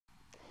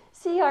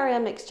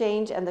CRM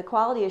Exchange and the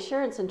Quality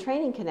Assurance and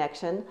Training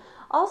Connection,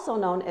 also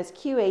known as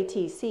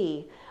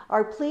QATC,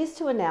 are pleased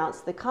to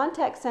announce the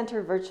Contact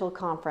Center Virtual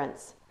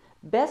Conference,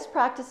 Best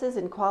Practices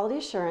in Quality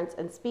Assurance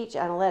and Speech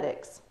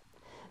Analytics.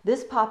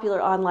 This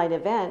popular online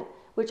event,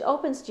 which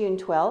opens June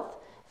 12th,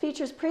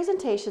 features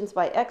presentations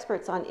by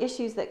experts on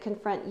issues that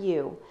confront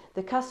you,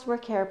 the customer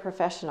care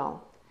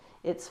professional.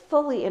 It's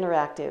fully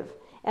interactive,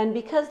 and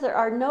because there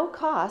are no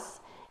costs,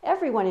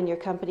 everyone in your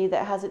company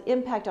that has an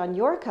impact on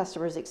your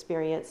customer's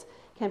experience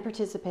can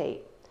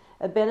participate,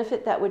 a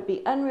benefit that would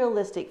be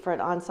unrealistic for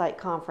an on-site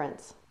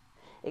conference.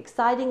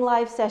 Exciting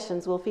live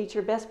sessions will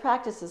feature best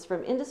practices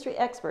from industry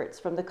experts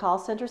from the Call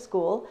Center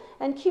School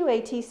and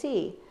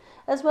QATC,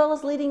 as well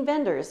as leading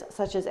vendors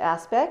such as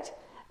Aspect,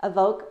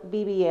 Evoke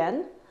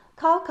BBN,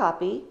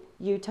 CallCopy,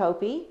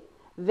 Utopy,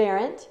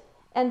 Verint,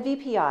 and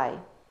VPI.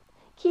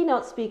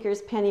 Keynote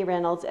speakers Penny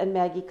Reynolds and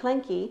Maggie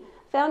Klenke,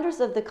 founders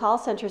of the Call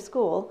Center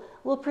School,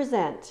 will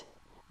present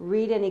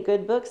Read Any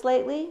Good Books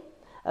Lately?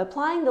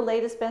 Applying the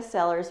latest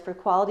bestsellers for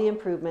quality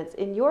improvements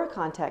in your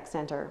contact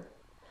center.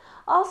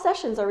 All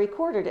sessions are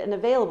recorded and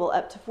available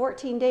up to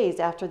 14 days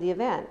after the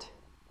event.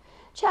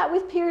 Chat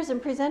with peers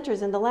and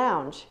presenters in the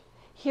lounge.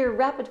 Hear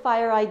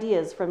rapid-fire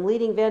ideas from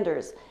leading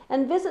vendors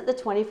and visit the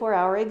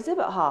 24-hour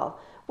exhibit hall,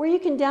 where you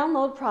can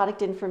download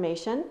product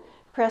information,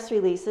 press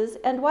releases,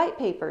 and white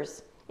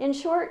papers. In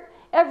short,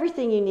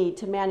 everything you need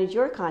to manage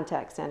your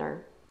contact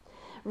center.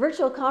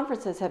 Virtual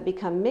conferences have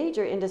become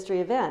major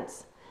industry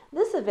events.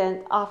 This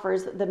event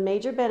offers the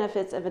major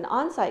benefits of an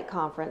on-site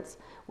conference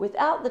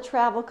without the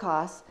travel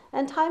costs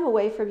and time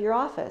away from your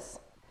office.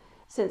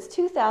 Since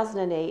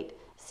 2008,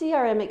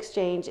 CRM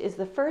Exchange is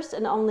the first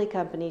and only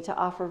company to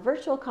offer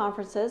virtual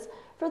conferences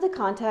for the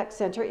contact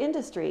center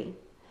industry.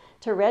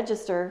 To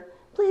register,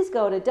 please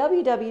go to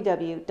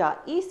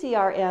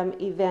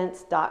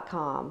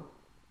www.ecrmevents.com.